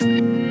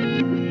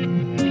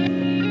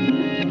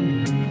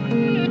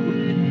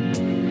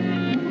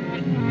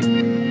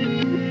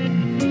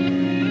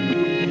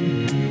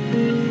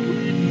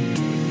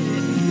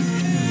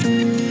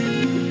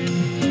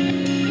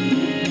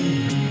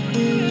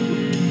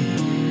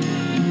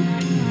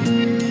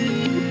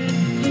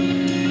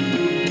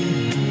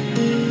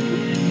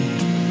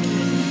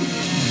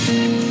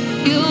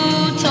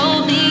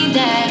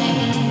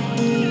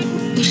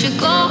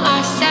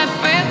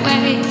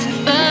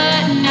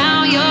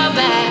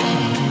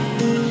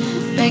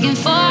begging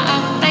for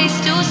a place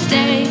to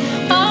stay.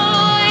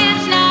 Oh,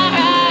 it's not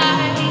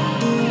right.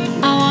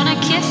 I wanna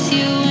kiss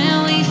you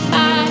when we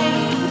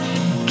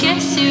fight,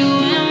 kiss you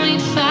when we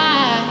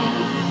fight.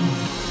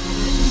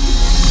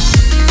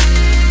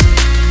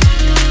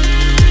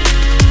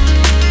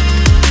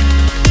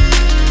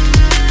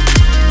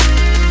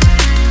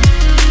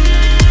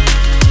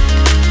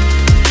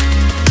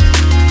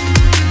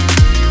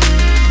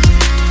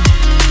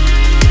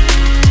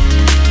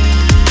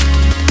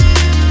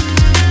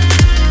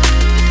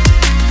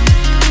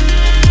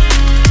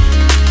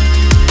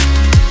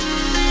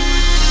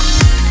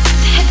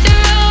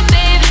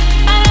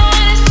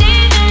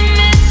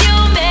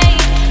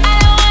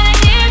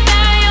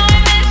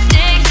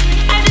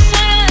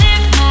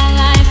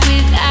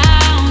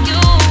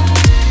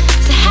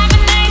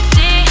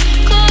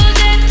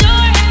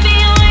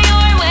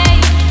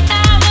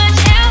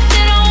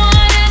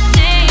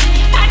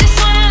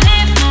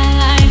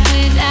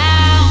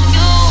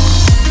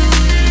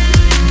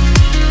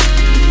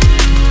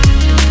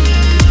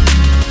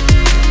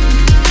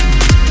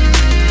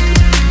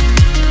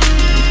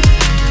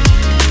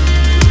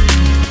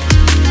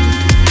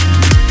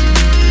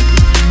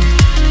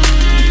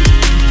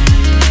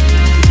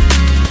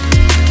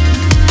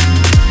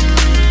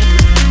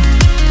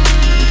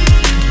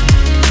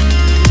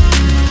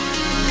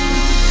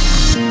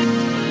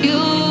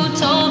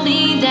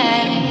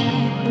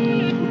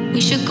 We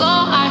should go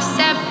our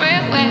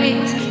separate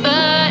ways,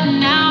 but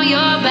now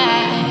you're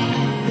back,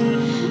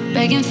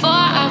 begging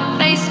for a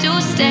place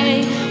to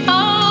stay.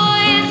 Oh,